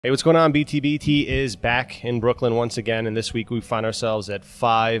Hey, what's going on? BTBT is back in Brooklyn once again, and this week we find ourselves at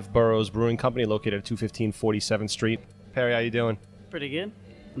Five Boroughs Brewing Company, located at 215 47th Street. Perry, how you doing? Pretty good.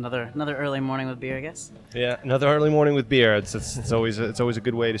 Another early morning with beer, I guess. Yeah, another early morning with beer. It's always a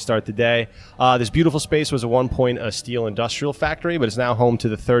good way to start the day. This beautiful space was at one point a steel industrial factory, but it's now home to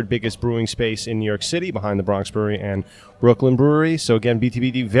the third biggest brewing space in New York City, behind the Bronx Brewery and Brooklyn Brewery. So again,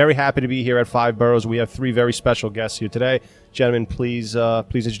 BTBT, very happy to be here at Five Boroughs. We have three very special guests here today. Gentlemen, please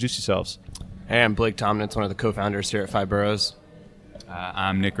introduce yourselves. Hey, I'm Blake Tomnitz, one of the co-founders here at Five Boroughs.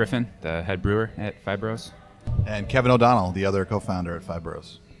 I'm Nick Griffin, the head brewer at Five Boroughs. And Kevin O'Donnell, the other co-founder at Five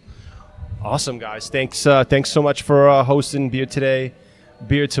Boroughs. Awesome, guys. Thanks so much for hosting Beer Today,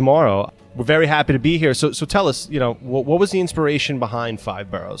 Beer Tomorrow. We're very happy to be here. So tell us, what was the inspiration behind Five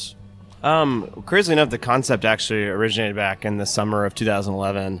Boroughs? Crazily enough, the concept actually originated back in the summer of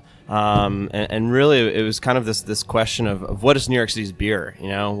 2011. And really, it was kind of this question of what is New York City's beer?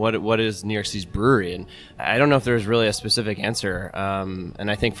 What is New York City's brewery? And I don't know if there's really a specific answer.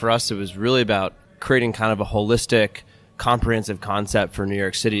 And I think for us, it was really about creating kind of a holistic, comprehensive concept for New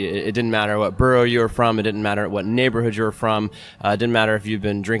York City. It didn't matter what borough you were from. It didn't matter what neighborhood you were from. It didn't matter if you've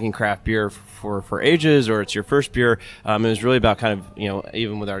been drinking craft beer for ages or it's your first beer. It was really about kind of,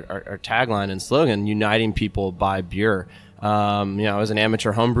 even with our tagline and slogan, uniting people by beer. I was an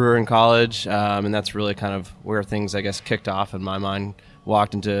amateur home brewer in college, and that's really kind of where things, I guess, kicked off in my mind.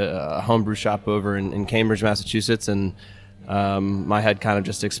 Walked into a homebrew shop over in Cambridge, Massachusetts, and my head kind of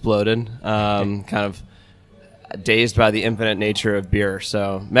just exploded, kind of dazed by the infinite nature of beer.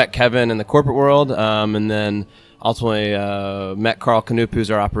 So met Kevin in the corporate world, and then ultimately met Carl Knupp,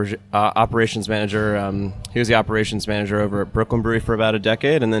 who's our operations manager. He was the operations manager over at Brooklyn Brewery for about a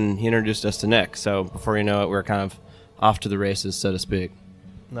decade, and then he introduced us to Nick. So before you know it, we're kind of off to the races, so to speak.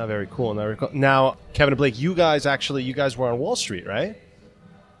 Not very cool. Now, Kevin and Blake, you guys were on Wall Street, right?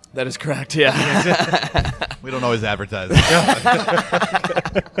 That is correct, yeah. We don't always advertise.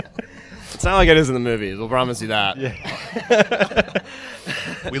 It's not like it is in the movies. We'll promise you that. Yeah.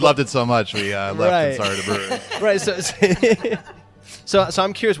 We loved it so much, we left and started a brewery. Right. So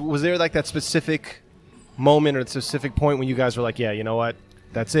I'm curious, was there like that specific moment or specific point when you guys were like, yeah, you know what?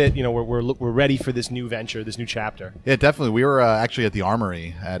 That's it. We're ready for this new venture, this new chapter. Yeah, definitely. We were actually at the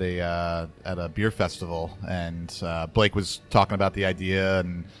Armory at a beer festival, and Blake was talking about the idea,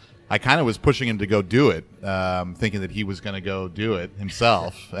 and I kind of was pushing him to go do it, thinking that he was going to go do it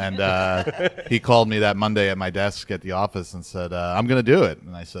himself. And he called me that Monday at my desk at the office and said, I'm going to do it.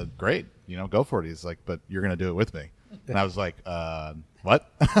 And I said, great, go for it. He's like, but you're going to do it with me. And I was like, what?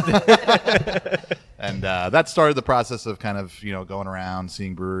 And that started the process of kind of, going around,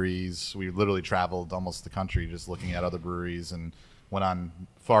 seeing breweries. We literally traveled almost the country just looking at other breweries and went on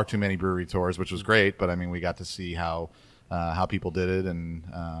far too many brewery tours, which was great. But, I mean, we got to see how people did it and,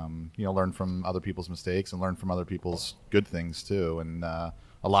 learn from other people's mistakes and learn from other people's good things, too. And a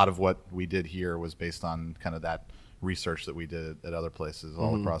lot of what we did here was based on kind of that research that we did at other places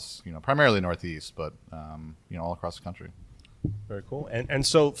all across, primarily Northeast, but, all across the country. Very cool. And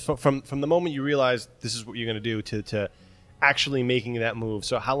so from the moment you realized this is what you're going to do to actually making that move,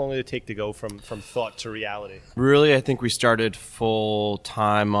 so how long did it take to go from thought to reality? Really, I think we started full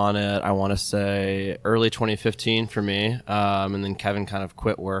time on it, I want to say early 2015 for me, and then Kevin kind of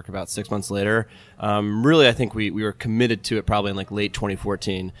quit work about 6 months later. Really, I think we were committed to it probably in like late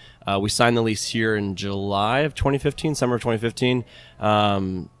 2014. We signed the lease here in July of 2015, summer of 2015.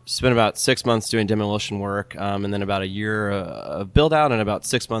 Spent about 6 months doing demolition work, and then about a year of build out and about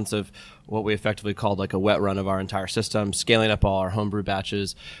 6 months of what we effectively called like a wet run of our entire system, scaling up all our homebrew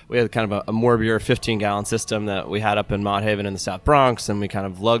batches. We had kind of a more beer 15-gallon system that we had up in Mott Haven in the South Bronx, and we kind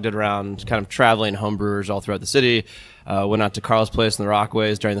of lugged it around, kind of traveling homebrewers all throughout the city. Went out to Carl's place in the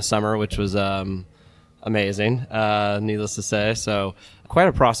Rockaways during the summer, which was amazing, needless to say. So quite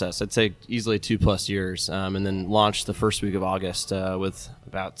a process. I'd say easily 2+ years, and then launched the first week of August with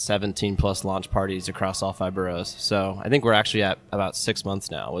about 17+ launch parties across all 5 boroughs. So I think we're actually at about 6 months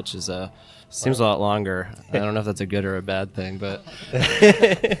now, which is seems a lot longer. I don't know if that's a good or a bad thing, but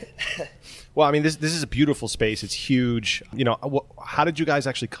well, I mean, this is a beautiful space. It's huge. How did you guys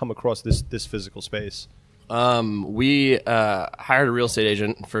actually come across this physical space? We hired a real estate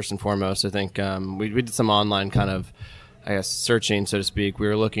agent first and foremost. I think we did some online kind of, I guess, searching, so to speak. We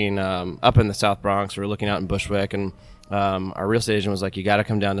were looking up in the South Bronx. We were looking out in Bushwick, and our real estate agent was like, you got to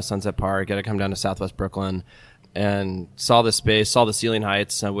come down to Sunset Park, got to come down to Southwest Brooklyn, and saw the space, saw the ceiling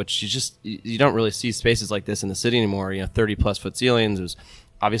heights, which you don't really see spaces like this in the city anymore. 30+ foot ceilings. It was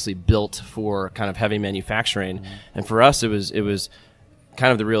obviously built for kind of heavy manufacturing, and for us, it was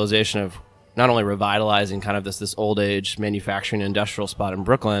kind of the realization of not only revitalizing kind of this old age manufacturing industrial spot in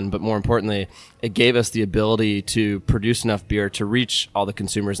Brooklyn, but more importantly, it gave us the ability to produce enough beer to reach all the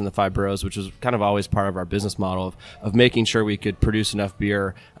consumers in the Five Boroughs, which was kind of always part of our business model of making sure we could produce enough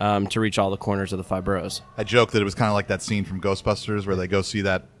beer to reach all the corners of the Five Boroughs. I joke that it was kind of like that scene from Ghostbusters where they go see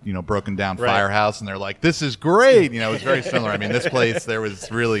that, broken down firehouse and they're like, this is great. It's very similar. I mean, this place, there was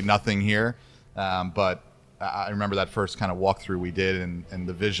really nothing here. But I remember that first kind of walkthrough we did and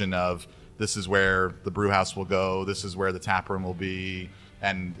the vision of this is where the brew house will go, this is where the tap room will be,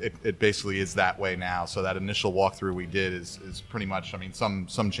 and it basically is that way now. So that initial walkthrough we did is pretty much, I mean,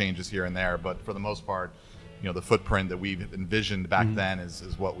 some changes here and there, but for the most part, the footprint that we've envisioned back then is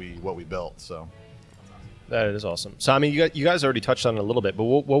what we built. So that is awesome. So I mean, you guys already touched on it a little bit, but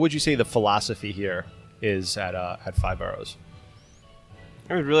what would you say the philosophy here is at Five Boroughs?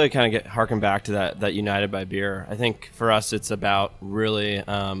 I would really kind of harken back to that United by Beer. I think for us, it's about really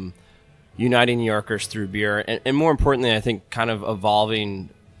uniting New Yorkers through beer, and more importantly, I think kind of evolving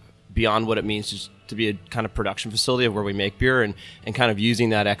beyond what it means just to be a kind of production facility of where we make beer, and kind of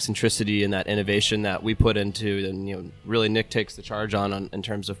using that eccentricity and that innovation that we put into, and really Nick takes the charge on in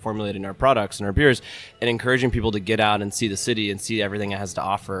terms of formulating our products and our beers, and encouraging people to get out and see the city and see everything it has to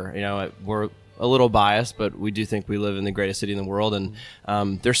offer. We're a little biased, but we do think we live in the greatest city in the world,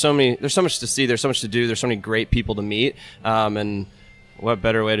 and there's so much to see, there's so much to do, there's so many great people to meet, and what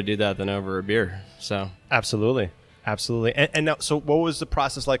better way to do that than over a beer? So absolutely. And now, so what was the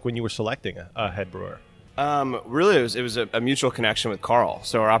process like when you were selecting a head brewer? Really, it was a mutual connection with Carl.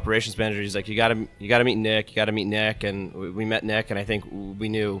 So our operations manager, he's like, you got to meet Nick, and we met Nick, and I think we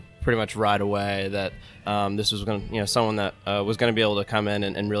knew pretty much right away that this was going to, someone that was going to be able to come in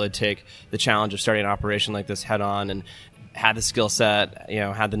and really take the challenge of starting an operation like this head on, and had the skill set,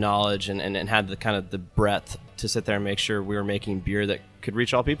 had the knowledge, and had the kind of the breadth to sit there and make sure we were making beer that could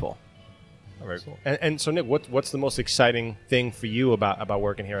reach all people. Oh, very cool. And so, Nick, what's the most exciting thing for you about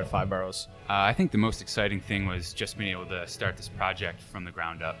working here at Five Boroughs? I think the most exciting thing was just being able to start this project from the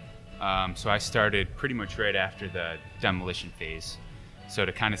ground up. So I started pretty much right after the demolition phase. So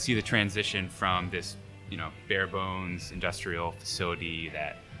to kind of see the transition from this, bare bones industrial facility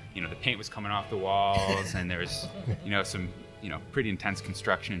that, the paint was coming off the walls and there's, some, pretty intense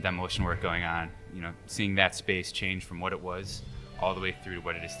construction and demolition work going on, seeing that space change from what it was all the way through to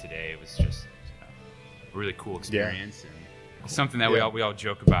what it is today. It was just a really cool experience, and something that we all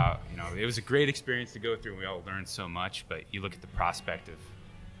joke about. It was a great experience to go through, and we all learned so much. But you look at the prospect of,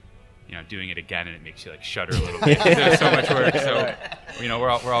 doing it again, and it makes you like shudder a little bit. There's so much work. So,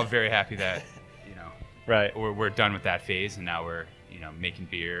 we're all very happy that, we're done with that phase, and now we're making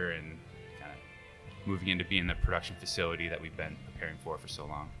beer and kind of moving into being the production facility that we've been preparing for so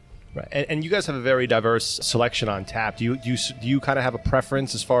long. Right, and you guys have a very diverse selection on tap. Do you kind of have a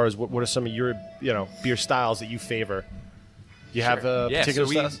preference as far as what are some of your beer styles that you favor? Do you have particular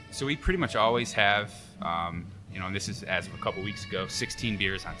styles? So we pretty much always have, and this is as of a couple weeks ago, 16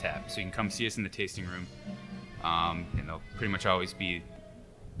 beers on tap. So you can come see us in the tasting room, and there'll pretty much always be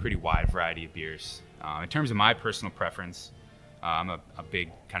a pretty wide variety of beers. In terms of my personal preference, I'm a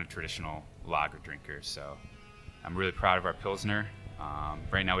big kind of traditional lager drinker, so I'm really proud of our Pilsner.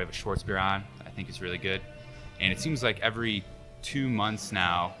 Right now we have a Schwartz beer on, I think is really good. And it seems like every 2 months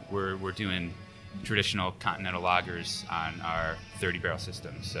now we're doing traditional continental lagers on our 30-barrel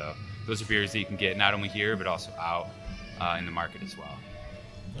system. So those are beers that you can get not only here but also out in the market as well.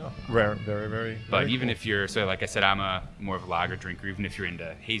 Oh, rare, very, very. But very even cool. if you're, so like I said, I'm more of a lager drinker. Even if you're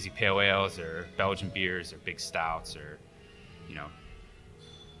into hazy pale ales or Belgian beers or big stouts, or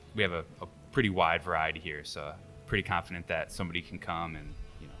we have a pretty wide variety here. So pretty confident that somebody can come and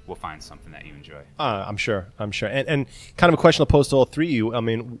we'll find something that you enjoy. I'm sure. And kind of a question I'll pose to all three of you. I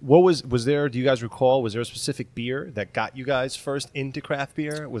mean, what was there? Do you guys recall? Was there a specific beer that got you guys first into craft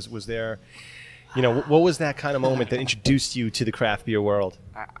beer? Was there? What was that kind of moment that introduced you to the craft beer world?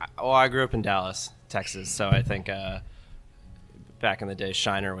 I grew up in Dallas, Texas, so I think back in the day,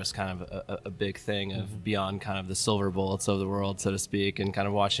 Shiner was kind of a big thing of beyond kind of the silver bullets of the world, so to speak, and kind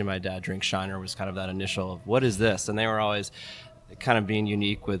of watching my dad drink Shiner was kind of that initial of, what is this? And they were always kind of being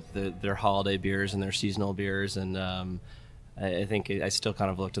unique with their holiday beers and their seasonal beers, and I think I still kind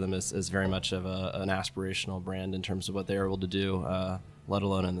of look to them as very much of an aspirational brand in terms of what they were able to do, let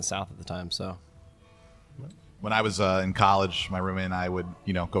alone in the South at the time. So. When I was in college, my roommate and I would,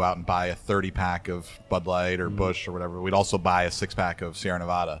 go out and buy a 30-pack of Bud Light or Busch or whatever. We'd also buy a 6-pack of Sierra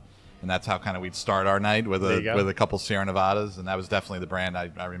Nevada, and that's how kind of we'd start our night with a couple Sierra Nevadas. And that was definitely the brand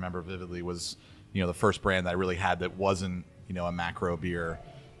I remember vividly was, the first brand that I really had that wasn't, a macro beer.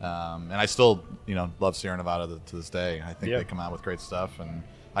 And I still, love Sierra Nevada to this day. I think they come out with great stuff, and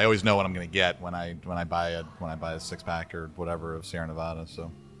I always know what I'm going to get when I buy a 6-pack or whatever of Sierra Nevada.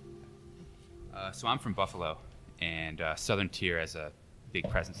 So So I'm from Buffalo, and Southern Tier has a big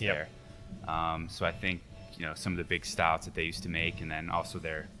presence there. So I think some of the big stouts that they used to make, and then also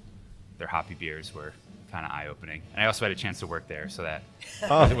their hoppy beers were kind of eye-opening. And I also had a chance to work there, so that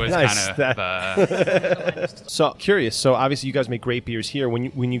it was nice. kind of. So curious. So obviously you guys make great beers here.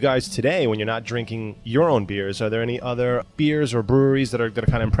 When you guys today, when you're not drinking your own beers, are there any other beers or breweries that are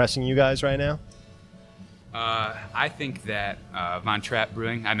kind of impressing you guys right now? I think that Von Trapp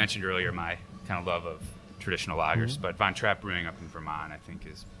Brewing. I mentioned earlier my kind of love of traditional lagers, but Von Trapp Brewing up in Vermont, I think,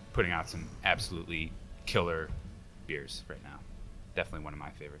 is putting out some absolutely killer beers right now. Definitely one of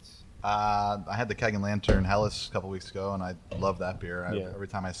my favorites. I had the Keg and Lantern Hellas a couple weeks ago, and I love that beer. Yeah. Every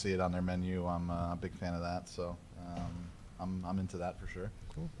time I see it on their menu, I'm a big fan of that. So I'm into that for sure.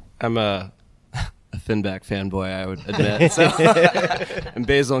 I'm a Finback fanboy, I would admit. So, and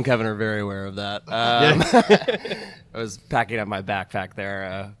Basil and Kevin are very aware of that. I was packing up my backpack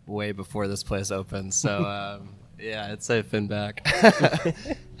there way before this place opened. So, yeah, I'd say Finback.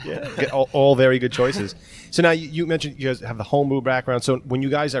 Yeah, all very good choices. So now you mentioned you guys have the homebrew background. So when you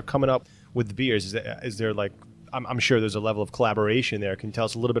guys are coming up with the beers, is there like, I'm sure there's a level of collaboration there. Can you tell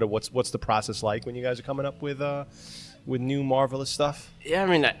us a little bit of what's the process like when you guys are coming up with new marvelous stuff? Yeah, I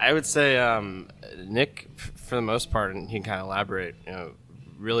mean, I would say Nick, for the most part, and he can kind of elaborate,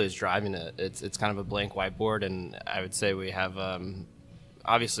 really is driving it. It's kind of a blank whiteboard, and I would say we have,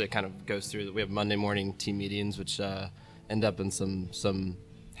 obviously it kind of goes through, we have Monday morning team meetings, which end up in some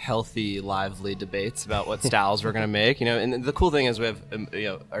healthy, lively debates about what styles we're going to make. And the cool thing is we have,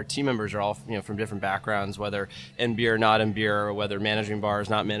 our team members are all, from different backgrounds, whether in beer, not in beer, or whether managing bars,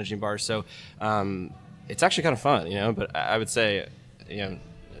 not managing bars. So it's actually kind of fun, but I would say,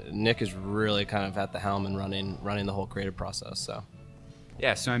 Nick is really kind of at the helm and running the whole creative process. So.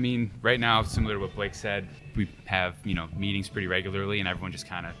 Yeah, so I mean, right now, similar to what Blake said, we have, meetings pretty regularly, and everyone just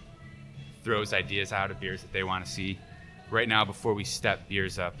kind of throws ideas out of beers that they want to see. Right now, before we step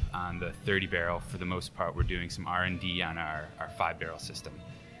beers up on the 30 barrel, for the most part, we're doing some R&D on our 5-barrel system.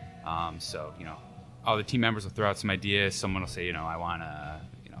 So, all the team members will throw out some ideas. Someone will say, I want a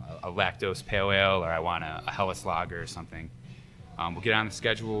lactose pale ale, or I want a Hellas lager or something. We'll get on the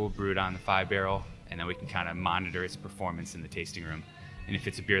schedule, brew it on the 5-barrel, and then we can kind of monitor its performance in the tasting room. And if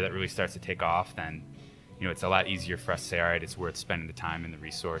it's a beer that really starts to take off, then it's a lot easier for us to say, all right, it's worth spending the time and the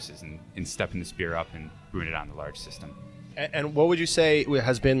resources and stepping this beer up and brewing it on the large system. And what would you say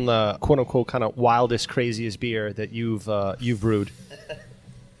has been the quote unquote kind of wildest, craziest beer that you've brewed?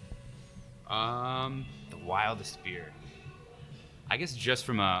 The wildest beer, I guess, just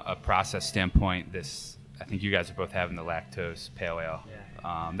from a process standpoint, I think you guys are both having the lactose pale ale.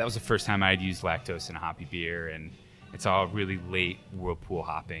 Yeah. That was the first time I'd used lactose in a hoppy beer, and it's all really late whirlpool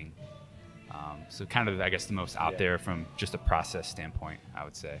hopping. So kind of, I guess, the most out there from just a process standpoint, I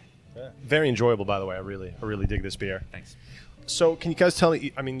would say. Yeah. Very enjoyable, by the way. I really dig this beer. Thanks. So can you guys tell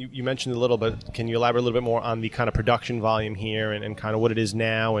me, I mean, you mentioned a little bit, can you elaborate a little bit more on the kind of production volume here and kind of what it is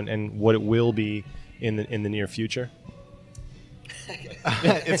now and what it will be in the near future?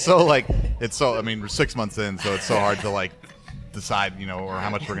 I mean, we're 6 months in, so it's so hard to decide, or how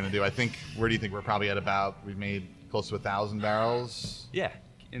much we're going to do. I think, where do you think we're probably at we've made close to 1,000 barrels? Yeah,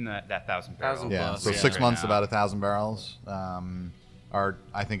 in that 1,000 barrels. Yeah, so 6 right months, now. about 1,000 barrels.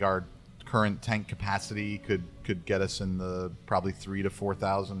 I think our current tank capacity could get us in the probably 3,000 to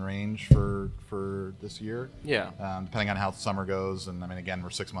 4,000 range for this year. Yeah. Depending on how summer goes, and I mean, again, we're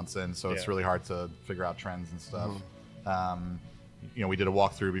 6 months in, so it's really hard to figure out trends and stuff. We did a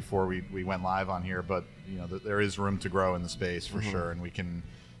walkthrough before we went live on here, but there is room to grow in the space for sure, and we can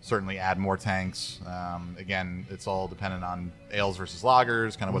certainly add more tanks. Again, it's all dependent on ales versus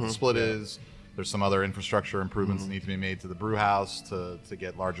lagers, kind of what the split is. There's some other infrastructure improvements that need to be made to the brew house to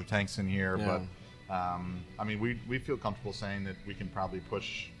get larger tanks in here. Yeah. But I mean, we feel comfortable saying that we can probably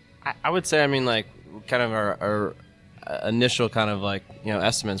push. I would say, I mean, kind of our initial kind of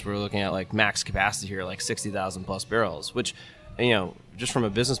estimates, we're looking at max capacity here, 60,000 plus barrels, which, just from a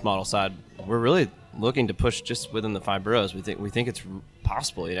business model side, we're really looking to push just within the 5 boroughs. We think it's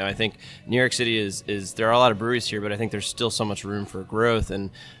possible. I think New York City is there are a lot of breweries here, but I think there's still so much room for growth, and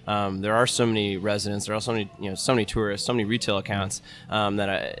there are so many residents, there are so many tourists, so many retail accounts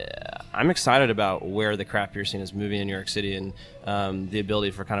that I'm excited about where the craft beer scene is moving in New York City, and the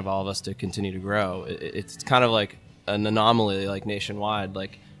ability for kind of all of us to continue to grow. It's kind of like an anomaly, nationwide.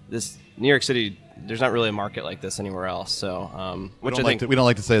 This New York City, there's not really a market like this anywhere else. So, we don't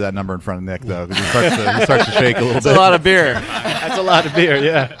like to say that number in front of Nick, though, because he starts to shake a little bit. That's a lot of beer. That's a lot of beer,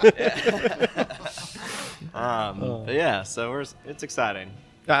 yeah. But yeah, so it's exciting.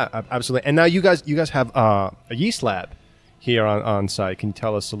 Absolutely. And now you guys have a yeast lab here on site. Can you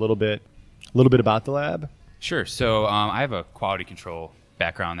tell us a little bit about the lab? Sure. So I have a quality control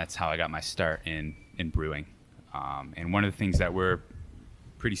background. That's how I got my start in brewing. And one of the things that we're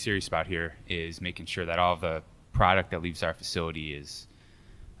pretty serious about here is making sure that all of the product that leaves our facility is,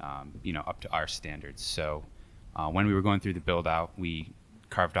 up to our standards. So when we were going through the build out, we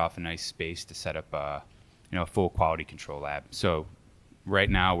carved off a nice space to set up a full quality control lab. So right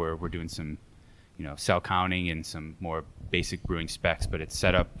now we're doing some, cell counting and some more basic brewing specs, but it's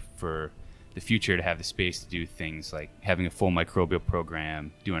set up for the future to have the space to do things like having a full microbial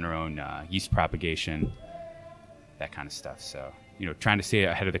program, doing our own yeast propagation, that kind of stuff. So, trying to stay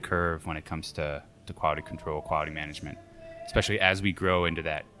ahead of the curve when it comes to quality control, quality management, especially as we grow into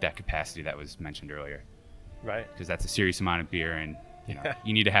that capacity that was mentioned earlier. Right. Because that's a serious amount of beer, and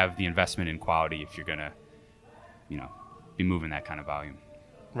you need to have the investment in quality if you're gonna, be moving that kind of volume.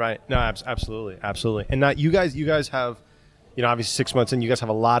 Right. No, absolutely. And now you guys have, obviously 6 months in, you guys have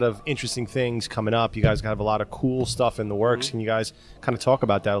a lot of interesting things coming up. You guys have a lot of cool stuff in the works. Can you guys kind of talk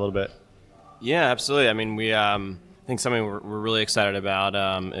about that a little bit? Yeah, absolutely. I mean, we I think something we're really excited about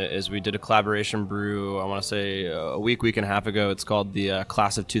is we did a collaboration brew, I want to say a week and a half ago. It's called the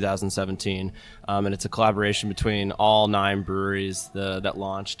Class of 2017, and it's a collaboration between all 9 breweries that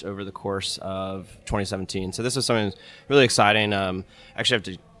launched over the course of 2017. So this is something that's really exciting. Actually, I have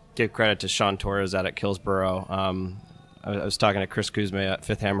to give credit to Sean Torres out at Killsborough. I was talking to Chris Kuzme at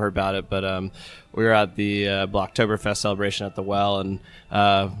Fifth Hammer about it, but we were at the Blocktoberfest celebration at the Well, and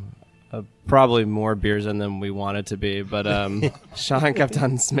probably more beers in than we wanted to be. But Sean kept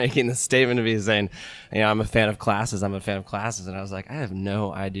on making the statement of me saying, I'm a fan of classes. And I was like, I have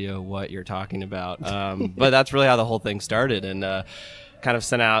no idea what you're talking about. But that's really how the whole thing started. And kind of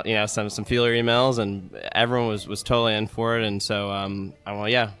sent out, some feeler emails, and everyone was totally in for it. And so,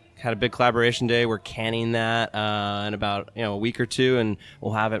 had a big collaboration day. We're canning that in about a week or two, and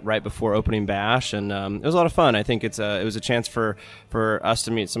we'll have it right before opening bash. And it was a lot of fun. I think it was a chance for us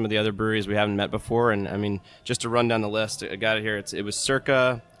to meet some of the other breweries we haven't met before. And I mean, just to run down the list, I got it here. It was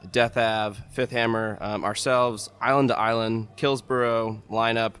Circa, Death Ave, Fifth Hammer, ourselves, Island to Island, Killsborough,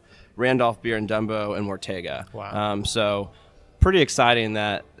 Lineup, Randolph Beer and Dumbo, and Mortega. Wow. So pretty exciting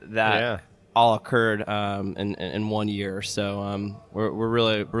that. Yeah. All occurred in 1 year, so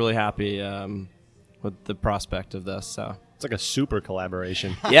we're really happy with the prospect of this. So it's like a super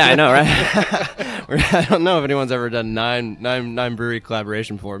collaboration. Yeah, I know, right? I don't know if anyone's ever done nine brewery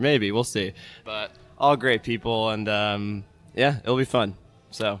collaboration before. Maybe, we'll see. But all great people, and it'll be fun.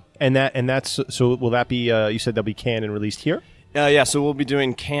 So will that be? You said they'll be canned and released here. Yeah, so we'll be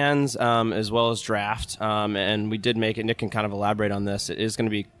doing cans as well as draft, and we did make it. Nick can kind of elaborate on this. It is going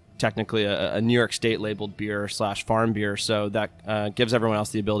to be technically a New York State labeled beer / farm beer, so that gives everyone else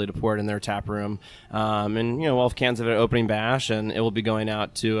the ability to pour it in their tap room. And we'll have cans of it at opening bash, and it will be going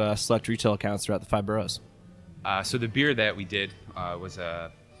out to select retail accounts throughout the 5 boroughs. So the beer that we did was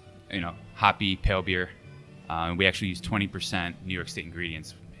a hoppy pale beer. We actually used 20% New York State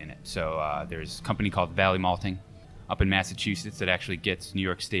ingredients in it. So there's a company called Valley Malting up in Massachusetts that actually gets New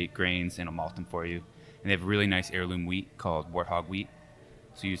York State grains and will malt them for you. And they have a really nice heirloom wheat called Warthog wheat.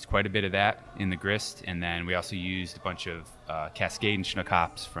 So we used quite a bit of that in the grist, and then we also used a bunch of Cascade and Chinook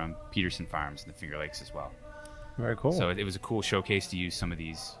hops from Peterson Farms in the Finger Lakes as well. Very cool. So it was a cool showcase to use some of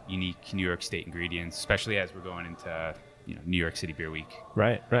these unique New York State ingredients, especially as we're going into New York City Beer Week.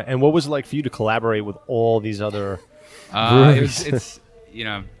 Right. And what was it like for you to collaborate with all these other breweries?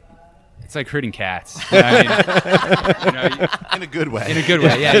 It's like herding cats. In a good way. In a good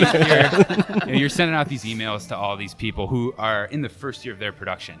way, yeah. You're sending out these emails to all these people who are in the first year of their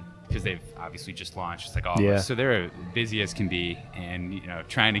production because they've obviously just launched, just like all of us. So they're busy as can be, and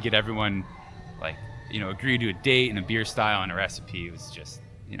trying to get everyone agree to a date and a beer style and a recipe was just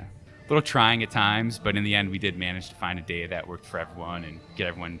a little trying at times. But in the end, we did manage to find a day that worked for everyone and get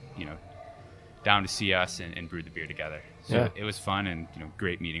everyone down to see us and brew the beer together. So it was fun and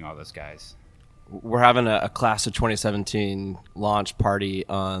great meeting all those guys. We're having a class of 2017 launch party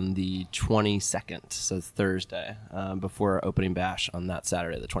on the 22nd, so it's Thursday, before opening bash on that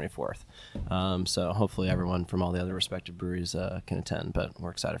Saturday, the 24th. So hopefully everyone from all the other respective breweries can attend, but we're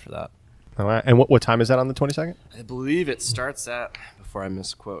excited for that. All right. And what time is that on the 22nd? I believe it starts at, before I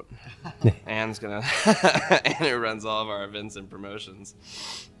misquote, Anne's going to, Anne who runs all of our events and promotions.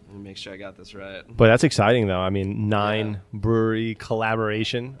 Let me make sure I got this right. But that's exciting, though. I mean, 9 brewery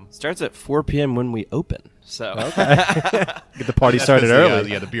collaboration. Starts at 4 p.m. when we open. So Get the party That's started 'cause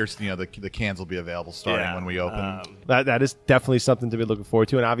early. the beer, the cans will be available starting when we open. That is definitely something to be looking forward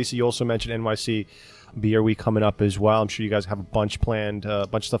to. And obviously, you also mentioned NYC Beer Week coming up as well. I'm sure you guys have a bunch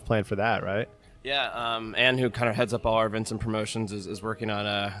of stuff planned for that, right? Yeah, Anne, who kind of heads up all our events and promotions, is working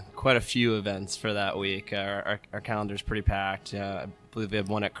on quite a few events for that week. Our calendar's pretty packed. I believe we have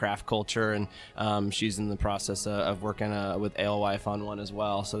one at Craft Culture, and she's in the process of working with Alewife on one as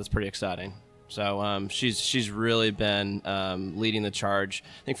well, so that's pretty exciting. So she's really been leading the charge.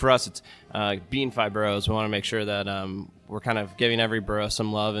 I think for us, it's being Five Boroughs, we want to make sure that we're kind of giving every borough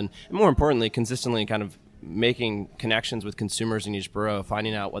some love, and more importantly, consistently kind of making connections with consumers in each borough,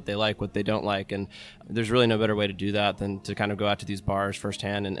 finding out what they like, what they don't like, and there's really no better way to do that than to kind of go out to these bars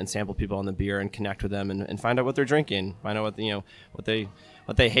firsthand and sample people on the beer and connect with them and find out what they're drinking, find out what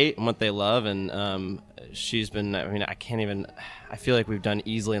they hate and what they love. And she's been, I mean, I feel like we've done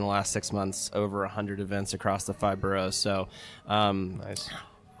easily in the last 6 months over 100 events across the 5 boroughs. So Nice.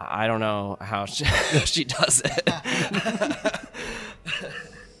 I don't know how she does it.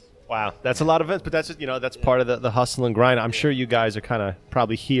 Wow, that's a lot of events, but that's part of the hustle and grind. I'm sure you guys are kind of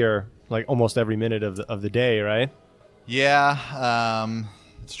probably here like almost every minute of the day, right? Yeah,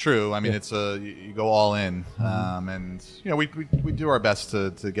 it's true. I mean, it's you go all in, and we do our best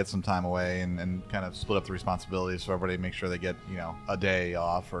to get some time away and kind of split up the responsibilities so everybody make sure they get a day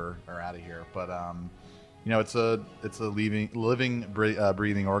off or out of here. But it's a living,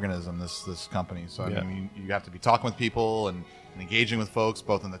 breathing organism. This company. So I mean, you have to be talking with people and engaging with folks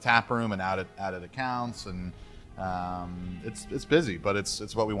both in the tap room and out at accounts, and it's busy, but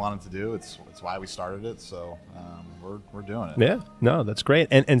it's what we wanted to do. It's why we started it. So we're doing it. Yeah, no, that's great.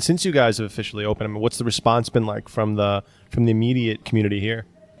 And since you guys have officially opened, I mean, what's the response been like from the immediate community here?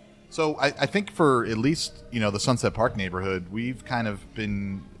 So I think for at least the Sunset Park neighborhood, we've kind of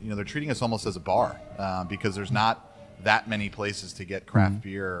been they're treating us almost as a bar because there's not that many places to get craft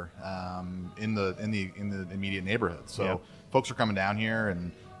beer in the immediate neighborhood. So folks are coming down here,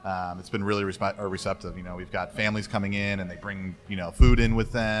 and it's been really receptive. We've got families coming in, and they bring food in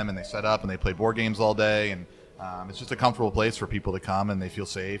with them, and they set up and they play board games all day, and it's just a comfortable place for people to come, and they feel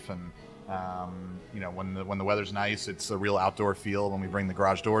safe. And when the weather's nice, it's a real outdoor feel when we bring the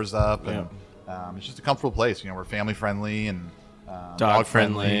garage doors up, and it's just a comfortable place. We're family friendly and dog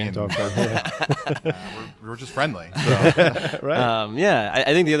friendly. And, we're just friendly. So. Right.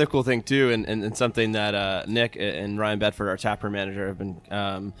 I think the other cool thing too, and something that Nick and Ryan Bedford, our taproom manager, have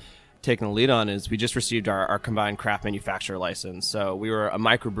been taking the lead on, is we just received our combined craft manufacturer license. So we were a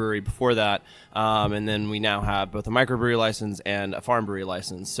microbrewery before that, and then we now have both a microbrewery license and a farm brewery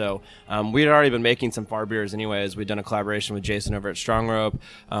license. So we had already been making some farm beers anyways. We'd done a collaboration with Jason over at Strong Rope.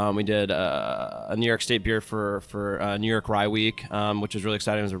 We did a New York State beer for New York Rye Week, which was really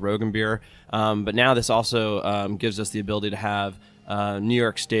exciting. It was a Rogan beer. But now this also gives us the ability to have New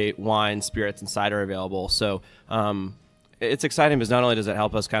York State wine, spirits, and cider available. So it's exciting because not only does it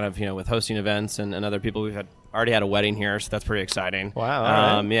help us kind of with hosting events and other people. We've already had a wedding here, so that's pretty exciting. Wow.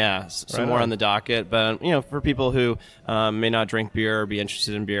 All right. Yeah, some more on the docket. But for people who may not drink beer or be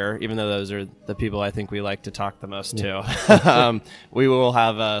interested in beer, even though those are the people I think we like to talk the most to, we will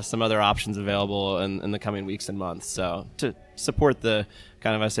have some other options available in the coming weeks and months. So to support the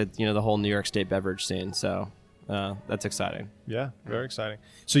kind of the whole New York State beverage scene. So that's exciting. Yeah, very exciting.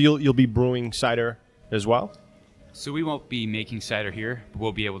 So you'll be brewing cider as well? So we won't be making cider here, but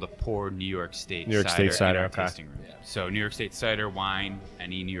we'll be able to pour New York State cider, in our okay. tasting room. Yeah. So New York State cider, wine,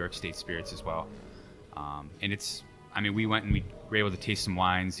 any New York State spirits as well. And we went and we were able to taste some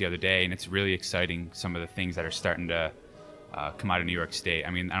wines the other day, and it's really exciting, some of the things that are starting to come out of New York State. I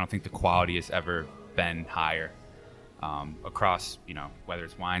mean, I don't think the quality has ever been higher across, whether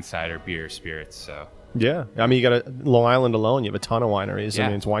it's wine, cider, beer, spirits. So. Yeah. I mean, you got Long Island alone, you have a ton of wineries. Yeah. I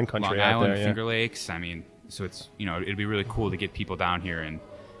mean, it's wine country Long out Island, there. Yeah. Finger Lakes. I mean, so it's, it'd be really cool to get people down here and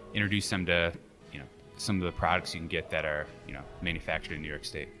introduce them to, some of the products you can get that are, manufactured in New York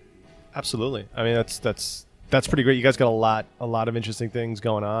State. Absolutely. I mean, that's pretty great. You guys got a lot of interesting things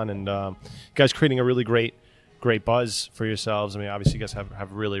going on, and you guys creating a really great buzz for yourselves. I mean, obviously you guys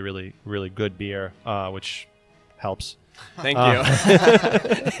have really, really, really good beer, which helps. Thank you.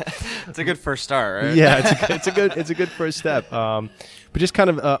 It's a good first start, right? Yeah, it's a good first step. But just kind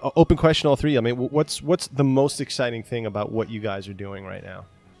of open question, all three. I mean, what's the most exciting thing about what you guys are doing right now?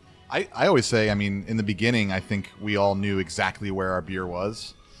 I always say, I mean, in the beginning, I think we all knew exactly where our beer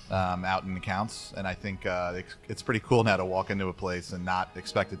was out in accounts, and I think it's pretty cool now to walk into a place and not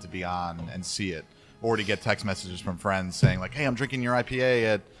expect it to be on and see it. already get text messages from friends saying like, "Hey, I'm drinking your IPA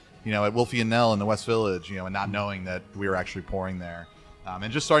at Wolfie and Nell in the West Village," and not knowing that we were actually pouring there,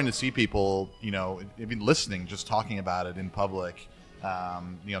 and just starting to see people, even listening, just talking about it in public,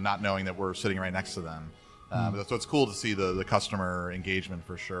 not knowing that we're sitting right next to them. So it's cool to see the customer engagement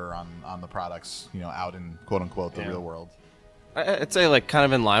for sure on the products, out in quote unquote the real world. I'd say like kind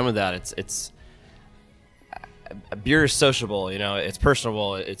of in line with that. It's beer is sociable, it's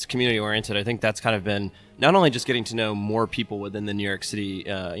personable, it's community oriented. I think that's kind of been not only just getting to know more people within the New York City,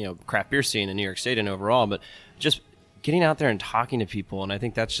 craft beer scene in New York State and overall, but just getting out there and talking to people. And I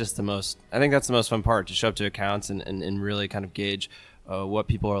think that's just that's the most fun part, to show up to accounts and really kind of gauge what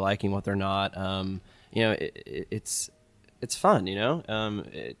people are liking, what they're not. It's fun,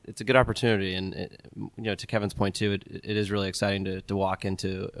 it's a good opportunity. And, to Kevin's point too, it is really exciting to walk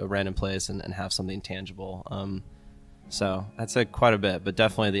into a random place and have something tangible. So I'd say quite a bit, but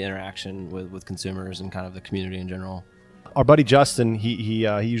definitely the interaction with consumers and kind of the community in general. Our buddy Justin, he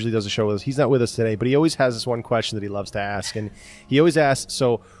usually does a show with us. He's not with us today, but he always has this one question that he loves to ask. And he always asks,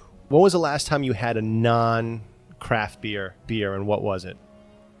 so when was the last time you had a non-craft beer, and what was it?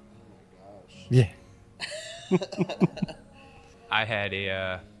 Yeah. I had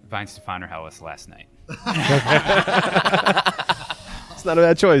a Weihenstephaner Helles last night. It's not a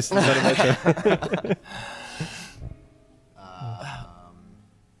bad choice. I'm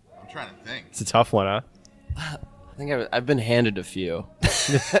trying to think. It's a tough one, huh? I think I've been handed a few.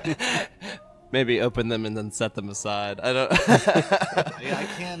 Maybe open them and then set them aside. I don't. Yeah, I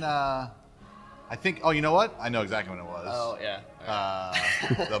can. I think. Oh, you know what? I know exactly when it was. Oh yeah.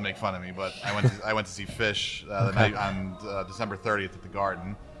 They'll make fun of me, but I went to see Fish the night on December 30th at the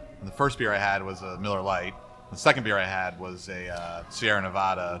Garden. And the first beer I had was a Miller Lite. The second beer I had was a Sierra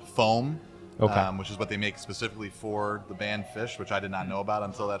Nevada Foam, which is what they make specifically for the band Fish, which I did not know about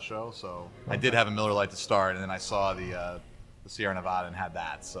until that show. So I did have a Miller Lite to start, and then I saw the Sierra Nevada and had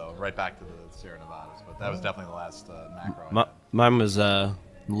that. So right back to the Sierra Nevadas. But that was definitely the last macro. Mine was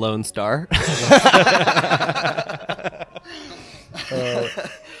Lone Star.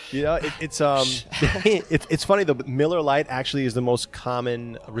 It's funny though, but Miller Lite actually is the most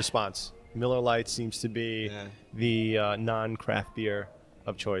common response. Miller Lite seems to be the non-craft beer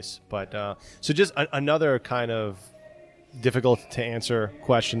of choice. But so just another kind of difficult to answer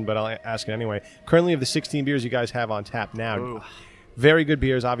question, but I'll ask it anyway. Currently, of the 16 beers you guys have on tap now, very good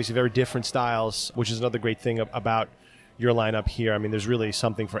beers, obviously very different styles, which is another great thing about your lineup here. I mean, there's really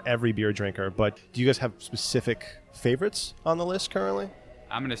something for every beer drinker. But do you guys have specific favorites on the list currently?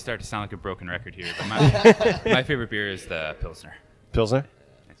 I'm going to start to sound like a broken record here, but my favorite beer is the Pilsner. Pilsner?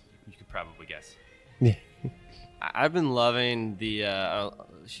 You could probably guess. Yeah. I've been loving the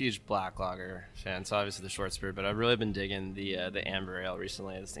huge black lager fan, so obviously the short spirit, but I've really been digging the amber ale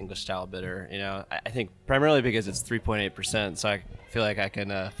recently, this English style bitter. I think primarily because it's 3.8%, so I feel like I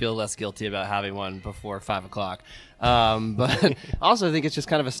can feel less guilty about having one before 5 o'clock. But also I think it's just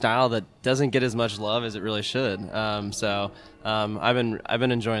kind of a style that doesn't get as much love as it really should. So I've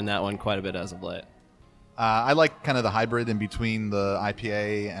been enjoying that one quite a bit as of late. I like kind of the hybrid in between the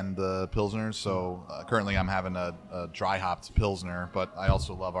IPA and the Pilsner. So currently I'm having a dry hopped Pilsner, but I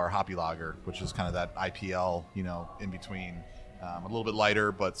also love our hoppy lager, which is kind of that IPL, in between. A little bit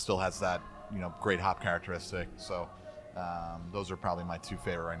lighter, but still has that, great hop characteristic. So those are probably my two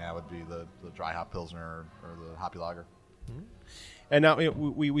favorite right now, would be the dry hop Pilsner or the hoppy lager. Mm-hmm. And now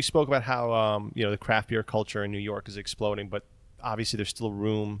we spoke about how, the craft beer culture in New York is exploding, but obviously there's still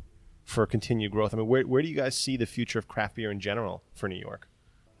room for continued growth. I mean, where do you guys see the future of craft beer in general for New York?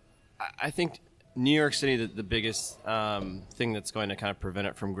 I think New York City, the biggest thing that's going to kind of prevent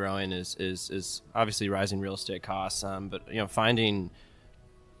it from growing is obviously rising real estate costs, but finding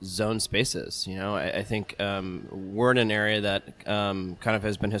zone spaces. I think we're in an area that kind of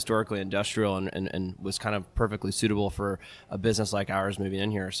has been historically industrial and was kind of perfectly suitable for a business like ours moving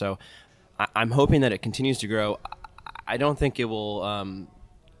in here. So I'm hoping that it continues to grow. I don't think it will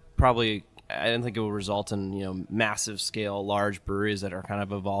I don't think it will result in massive scale large breweries that are kind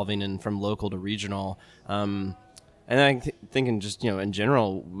of evolving and from local to regional. And I'm thinking just in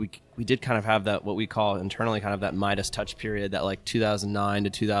general we did kind of have that, what we call internally kind of that Midas touch period, that like 2009 to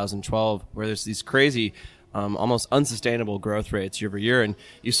 2012, where there's these crazy almost unsustainable growth rates year over year, and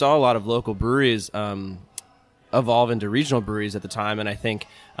you saw a lot of local breweries evolve into regional breweries at the time, and I think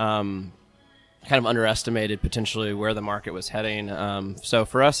kind of underestimated potentially where the market was heading. So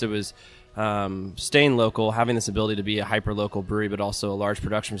for us, it was staying local, having this ability to be a hyper-local brewery, but also a large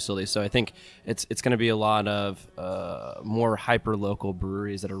production facility. So I think it's going to be a lot of more hyper-local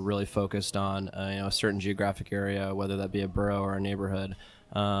breweries that are really focused on a certain geographic area, whether that be a borough or a neighborhood.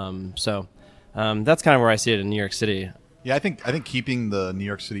 So That's kind of where I see it in New York City. Yeah, I think keeping the New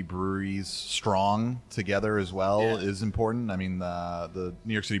York City breweries strong together as well is important. I mean, the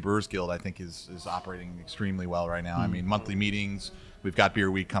New York City Brewers Guild, I think, is operating extremely well right now. I mean, monthly meetings. We've got Beer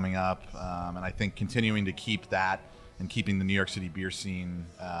Week coming up, and I think continuing to keep that and keeping the New York City beer scene,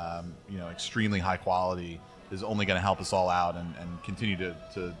 extremely high quality is only going to help us all out and continue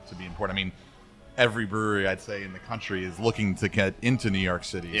to be important. I mean, every brewery, I'd say, in the country is looking to get into New York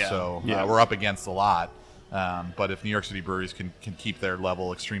City, so we're up against a lot. But if New York City breweries can keep their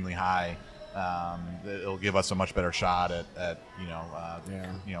level extremely high, it'll give us a much better shot at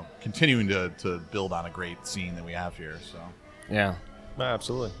continuing to build on a great scene that we have here. So Yeah.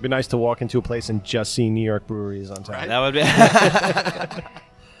 Absolutely. It'd be nice to walk into a place and just see New York breweries on tap. Right. That would be.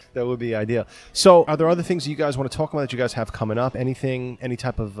 That would be ideal. So are there other things you guys want to talk about that you guys have coming up? Anything, any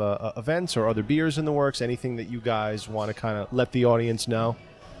type of events or other beers in the works? Anything that you guys want to kind of let the audience know?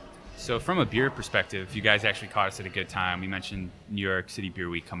 So from a beer perspective, you guys actually caught us at a good time. We mentioned New York City Beer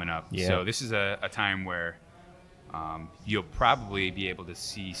Week coming up. Yeah. So this is a time where you'll probably be able to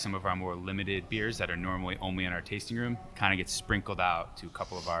see some of our more limited beers that are normally only in our tasting room kind of get sprinkled out to a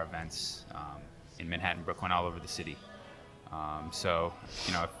couple of our events in Manhattan, Brooklyn, all over the city. So,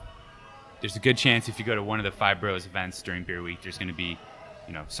 there's a good chance if you go to one of the Five Boroughs events during Beer Week, there's going to be,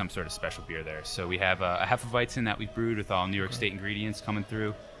 some sort of special beer there. So we have a Hefeweizen that we've brewed with all New York State ingredients coming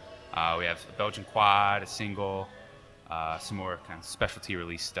through. We have a Belgian quad, a single, some more kind of specialty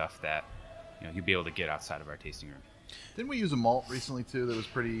release stuff that you'll be able to get outside of our tasting room. didn't we use a malt recently too that was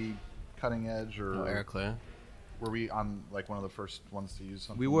pretty cutting edge? Or Ericlear. were we on like one of the first ones to use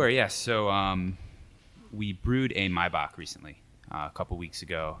something? We were, yes. So we brewed a Maibach recently, a couple weeks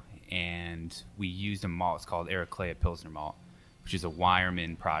ago, and we used a malt. It's called Ericlear Pilsner malt, which is a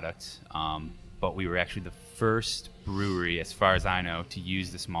Weyermann product. But we were actually the first brewery, as far as I know, to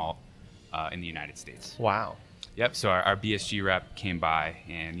use this malt in the United States. Wow. Yep. So our BSG rep came by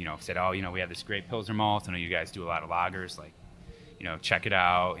and said, "Oh, we have this great Pilsner malt. I know you guys do a lot of lagers. Like, check it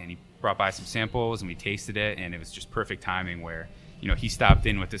out." And he brought by some samples and we tasted it, and it was just perfect timing where he stopped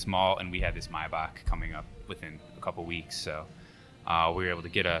in with this malt and we had this Maibach coming up within a couple weeks. So we were able to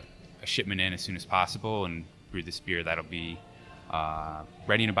get a shipment in as soon as possible and brew this beer that'll be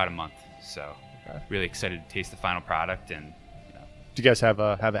ready in about a month. So really excited to taste the final product. And Do you guys have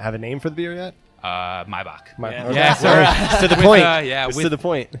a name for the beer yet? Maibach. Yeah, sorry. It's to the point. It's to the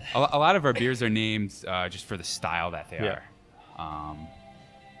point. A lot of our beers are named just for the style that they are.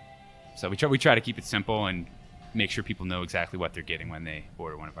 So we try to keep it simple and make sure people know exactly what they're getting when they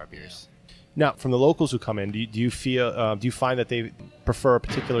order one of our beers. Now, from the locals who come in, do you find that they prefer a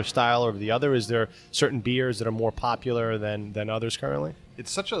particular style over the other? Is there certain beers that are more popular than others currently? It's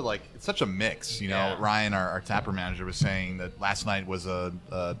such a mix. Yeah. Ryan, our tapper manager, was saying that last night was a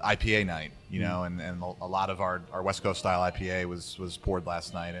IPA night. And a lot of our West Coast style IPA was poured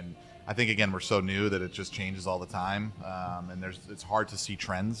last night. And I think again we're so new that it just changes all the time. And it's hard to see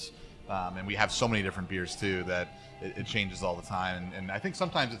trends. And we have so many different beers too that it changes all the time. And I think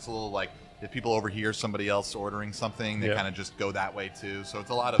sometimes it's a little like if people overhear somebody else ordering something, they kind of just go that way too. So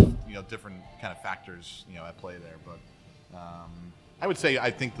it's a lot of different kind of factors at play there. But I would say I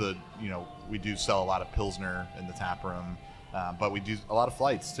think we do sell a lot of Pilsner in the tap room, but we do a lot of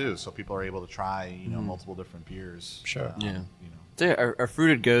flights too. So people are able to try multiple different beers. Sure. So our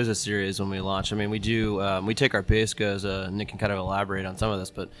fruited Goza series when we launch. I mean, we take our base Goza. Nick can kind of elaborate on some of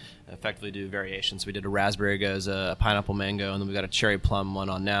this, but effectively do variations. We did a raspberry Goza, a pineapple mango, and then we got a cherry plum one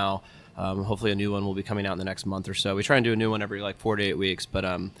on now. Hopefully a new one will be coming out in the next month or so. We try and do a new one every 4 to 8 weeks, but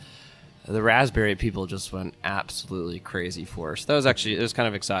the raspberry people just went absolutely crazy for us. It was kind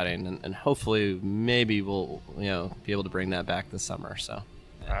of exciting, and hopefully maybe we'll be able to bring that back this summer. So.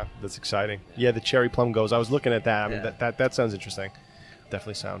 That's exciting. Yeah, the cherry plum goes. I was looking at that. I mean, that sounds interesting.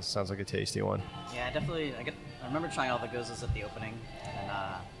 Definitely sounds like a tasty one. Yeah, definitely. I remember trying all the Gozas at the opening, and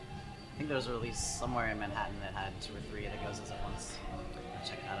I think there was a release somewhere in Manhattan that had 2 or 3 of the Gozas at once.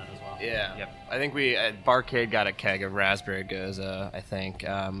 Check that out as well. Yeah. Yep. I think we at Barcade got a keg of raspberry Goza. I think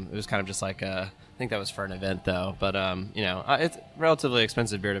it was kind of just I think that was for an event though. But it's relatively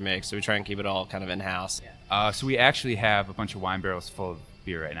expensive beer to make, so we try and keep it all kind of in house. Yeah. So we actually have a bunch of wine barrels full of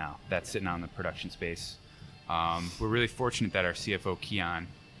beer right now that's sitting out in the production space. We're really fortunate that our CFO Keon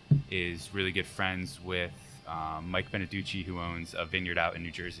is really good friends with Mike Beneducci, who owns a vineyard out in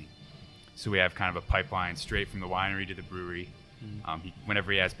New Jersey. So we have kind of a pipeline straight from the winery to the brewery.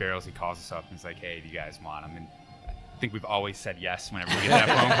 Whenever he has barrels, he calls us up and he's like, "Hey, do you guys want them?" And I think we've always said yes whenever we get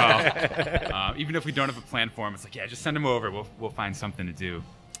that phone call. Even if we don't have a plan for them, it's like, "Yeah, just send them over. We'll find something to do."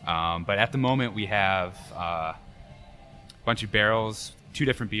 But at the moment, we have a bunch of barrels two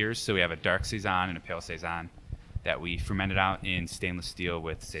different beers. So we have a dark saison and a pale saison that we fermented out in stainless steel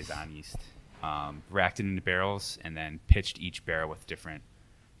with saison yeast. Racked it into barrels and then pitched each barrel with different,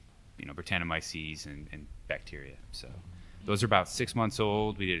 Brettanomyces and bacteria. So those are about 6 months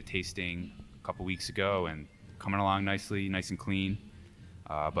old. We did a tasting a couple weeks ago and coming along nicely, nice and clean.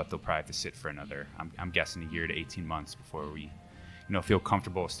 But they'll probably have to sit for another, I'm guessing, a year to 18 months before we, feel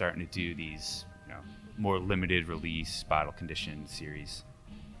comfortable starting to do these, more limited release bottle conditioned series.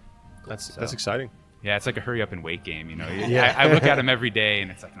 That's exciting. Yeah, it's like a hurry up and wait game. Yeah. I look at them every day,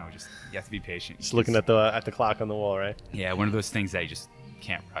 and it's like, no, you have to be patient. Just looking at the clock on the wall, right? Yeah, one of those things that you just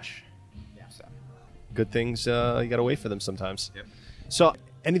can't rush. Yeah. So. Good things, you got to wait for them sometimes. Yep. So,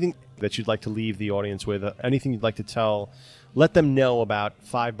 anything that you'd like to leave the audience with? Anything you'd like to let them know about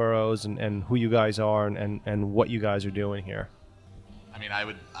Five Boroughs and who you guys are and what you guys are doing here? I mean,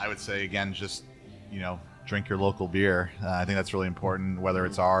 I would say again, just drink your local beer. I think that's really important, whether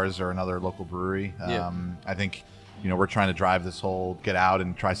it's ours or another local brewery. I think we're trying to drive this whole get out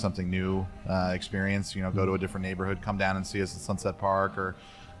and try something new experience. Go to a different neighborhood, come down and see us at Sunset Park, or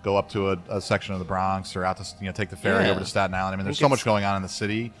go up to a section of the Bronx, or out to take the ferry over to Staten Island. I mean, there's so much going on in the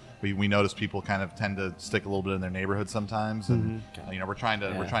city. We notice people kind of tend to stick a little bit in their neighborhood sometimes, and we're trying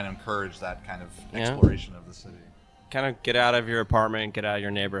to encourage that kind of exploration of the city. Kind of get out of your apartment, get out of your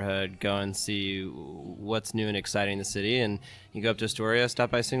neighborhood, go and see what's new and exciting in the city. And you go up to Astoria,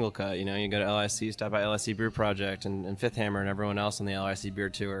 stop by Single Cut. You go to LIC, stop by LIC Brew Project and Fifth Hammer and everyone else on the LIC Beer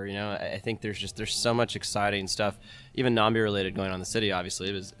Tour. I think there's so much exciting stuff, even non-beer related, going on in the city. Obviously,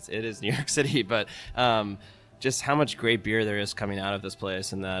 it is New York City, but just how much great beer there is coming out of this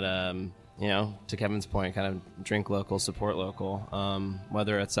place, and that to Kevin's point, kind of drink local, support local,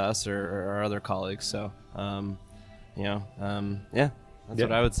 whether it's us or our other colleagues. So. That's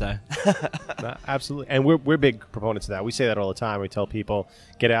what I would say. Absolutely. And we're big proponents of that. We say that all the time. We tell people,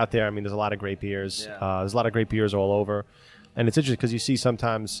 get out there. I mean, there's a lot of great beers. There's a lot of great beers all over. And it's interesting because you see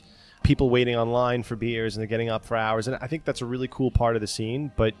sometimes people waiting online for beers and they're getting up for hours. And I think that's a really cool part of the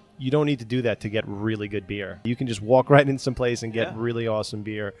scene, but you don't need to do that to get really good beer. You can just walk right in some place and get really awesome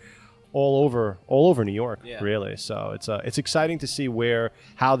beer all over New York, really. So it's exciting to see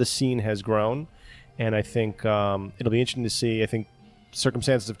how the scene has grown. And I think it'll be interesting to see. I think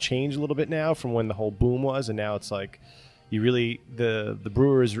circumstances have changed a little bit now from when the whole boom was, and now it's like the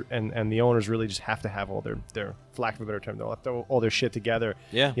brewers and the owners really just have to have all their, for lack of a better term, they'll have to all their shit together.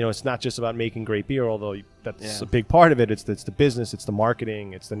 Yeah. It's not just about making great beer, although that's a big part of it. It's the business, it's the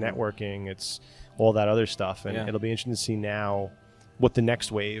marketing, it's the networking, it's all that other stuff. And it'll be interesting to see now what the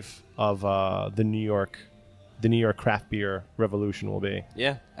next wave of the New York craft beer revolution will be.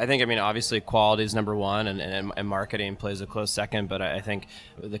 Yeah, I think, obviously quality is number one, and marketing plays a close second, but I think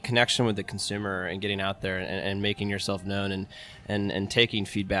the connection with the consumer and getting out there and making yourself known and taking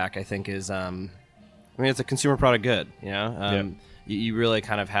feedback, I think is, it's a consumer product good, You really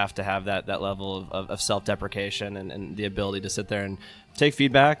kind of have to have that level of self-deprecation and the ability to sit there and take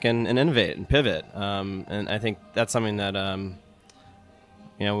feedback and innovate and pivot. And I think that's something that,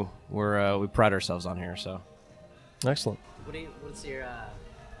 we pride ourselves on here, so. Excellent. What's your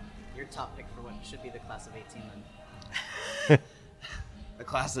top pick for what should be the class of 18 then? The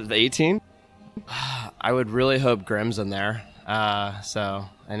class of 18? I would really hope Grimm's in there. So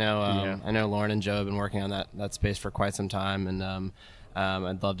I know Lauren and Joe have been working on that space for quite some time, and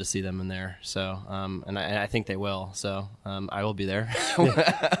I'd love to see them in there. So and I think they will. So I will be there.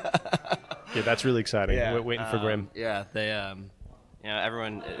 Yeah, that's really exciting. Yeah. We're waiting for Grimm. Yeah, they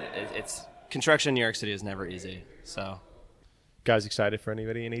everyone. It's construction in New York City is never easy. So, guys, excited for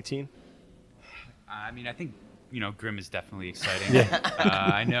anybody in 18? I think Grimm is definitely exciting.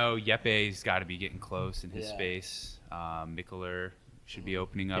 I know Yeppe's got to be getting close in his space. Mikkeller should be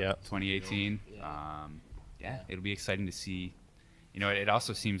opening up 2018. It'll be exciting to see. It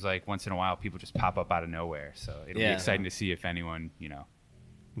also seems like once in a while people just pop up out of nowhere. So it'll be exciting to see if anyone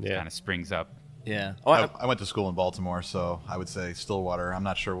kind of springs up. Yeah. I went to school in Baltimore, so I would say Stillwater. I'm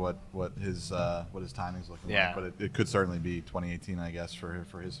not sure what his timing's looking like, but it could certainly be 2018, I guess, for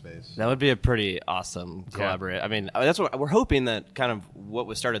his space. That would be a pretty awesome collaborate. That's what we're hoping, that kind of what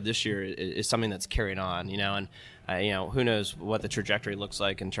was started this year is something that's carried on, and who knows what the trajectory looks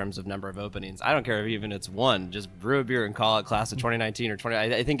like in terms of number of openings. I don't care if even it's one, just brew a beer and call it class of 2019 or 20.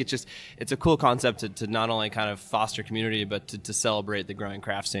 I think it's a cool concept to not only kind of foster community, but to celebrate the growing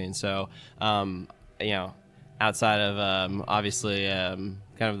craft scene. So, outside of obviously kind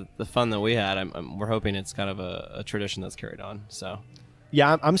of the fun that we had, we're hoping it's kind of a tradition that's carried on. So,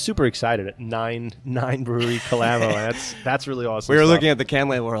 Yeah, I'm super excited at nine brewery Calamo. That's really awesome. We were stuff. looking at the can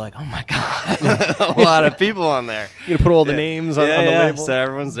label. We're like, oh my god, a lot of people on there. You're gonna put all the names on the label. So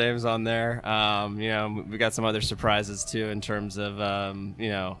everyone's names on there. We got some other surprises too in terms of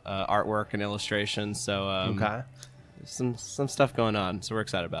artwork and illustrations. So Okay. some stuff going on. So we're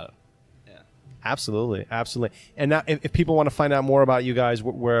excited about it. Absolutely. And now, if people want to find out more about you guys,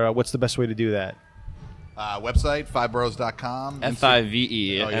 what's the best way to do that? Website, fiveboroughs.com.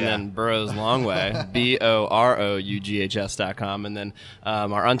 FIVE, Oh, and yeah. then Boroughs long way, BOROUGHS.com, and then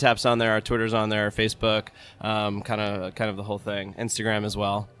our Untap's on there, our Twitter's on there, Facebook, kind of the whole thing, Instagram as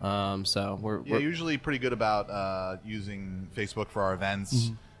well. So we're usually pretty good about using Facebook for our events,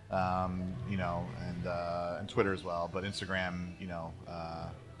 and Twitter as well. But Instagram,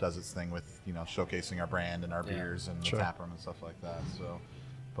 does its thing with showcasing our brand and our beers and the tap room and stuff like that. So.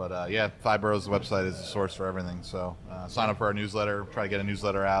 But Five Boroughs website is the source for everything. So sign up for our newsletter. Try to get a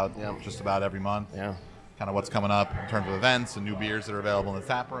newsletter out just about every month. Yeah. Kind of what's coming up in terms of events and new beers that are available in the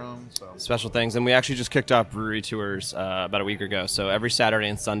tap room. So special things. And we actually just kicked off brewery tours about a week ago. So every Saturday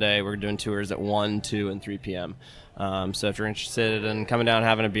and Sunday we're doing tours at 1, 2, and 3 p.m. So if you're interested in coming down,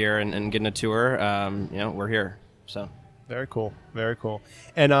 having a beer, and getting a tour, we're here. So very cool.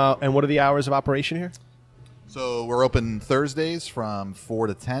 And what are the hours of operation here? So we're open Thursdays from 4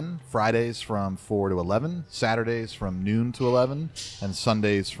 to 10, Fridays from 4 to 11, Saturdays from noon to 11, and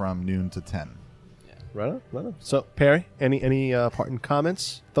Sundays from noon to 10. Right on. So, Perry, any parting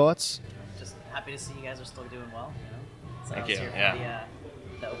comments, thoughts? Just happy to see you guys are still doing well. So Thank I was you. here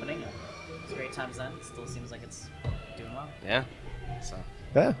for the opening. It was great times then. It still seems like it's doing well. Yeah. So.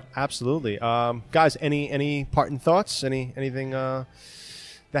 Yeah, absolutely. Guys, any parting thoughts? Anything that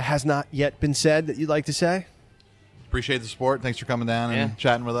has not yet been said that you'd like to say? Appreciate the support. Thanks for coming down and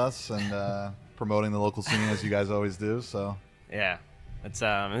chatting with us and promoting the local scene as you guys always do. So yeah, it's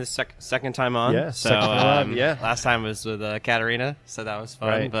second time on. Yeah, so second time on, yeah. Last time was with Katarina, so that was fun.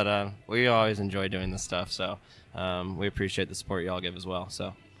 Right. But we always enjoy doing this stuff, so we appreciate the support you all give as well.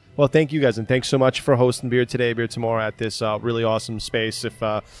 So. Well, thank you guys, and thanks so much for hosting Beer Today, Beer Tomorrow at this really awesome space. If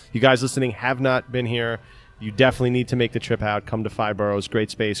you guys listening have not been here, you definitely need to make the trip out. Come to Five Boroughs.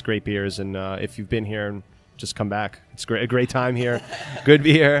 Great space, great beers, and if you've been here, just come back. It's a great time here. Good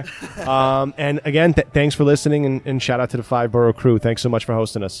beer. And again, thanks for listening, and shout out to the Five Borough crew. Thanks so much for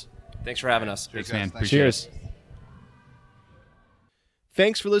hosting us. Thanks for having us. Thanks, man. Thanks. Appreciate Cheers. it.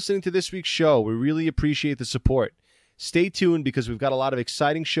 Thanks for listening to this week's show. We really appreciate the support. Stay tuned because we've got a lot of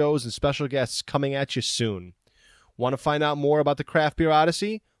exciting shows and special guests coming at you soon. Want to find out more about the Craft Beer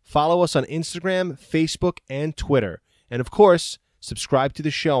Odyssey? Follow us on Instagram, Facebook, and Twitter. And of course, subscribe to the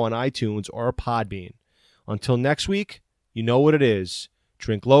show on iTunes or Podbean. Until next week, you know what it is.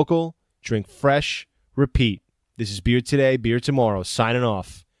 Drink local, drink fresh, repeat. This is Beer Today, Beer Tomorrow. Signing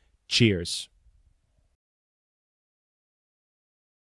off. Cheers.